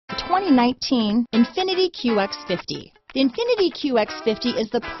2019 Infiniti QX50. The Infiniti QX50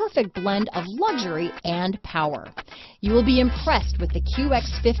 is the perfect blend of luxury and power. You will be impressed with the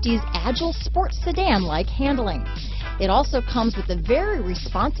QX50's agile sports sedan-like handling. It also comes with a very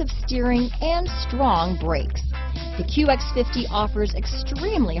responsive steering and strong brakes. The QX50 offers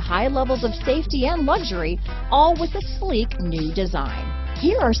extremely high levels of safety and luxury, all with a sleek new design.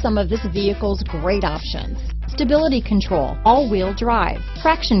 Here are some of this vehicle's great options: stability control, all-wheel drive,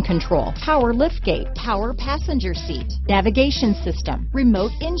 traction control, power liftgate, power passenger seat, navigation system,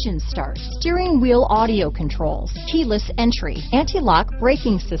 remote engine start, steering wheel audio controls, keyless entry, anti-lock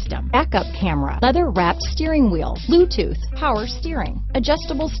braking system, backup camera, leather-wrapped steering wheel, Bluetooth, power steering,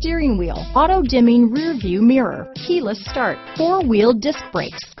 adjustable steering wheel, auto-dimming rear view mirror, keyless start, four-wheel disc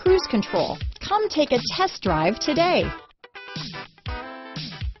brakes, cruise control. Come take a test drive today.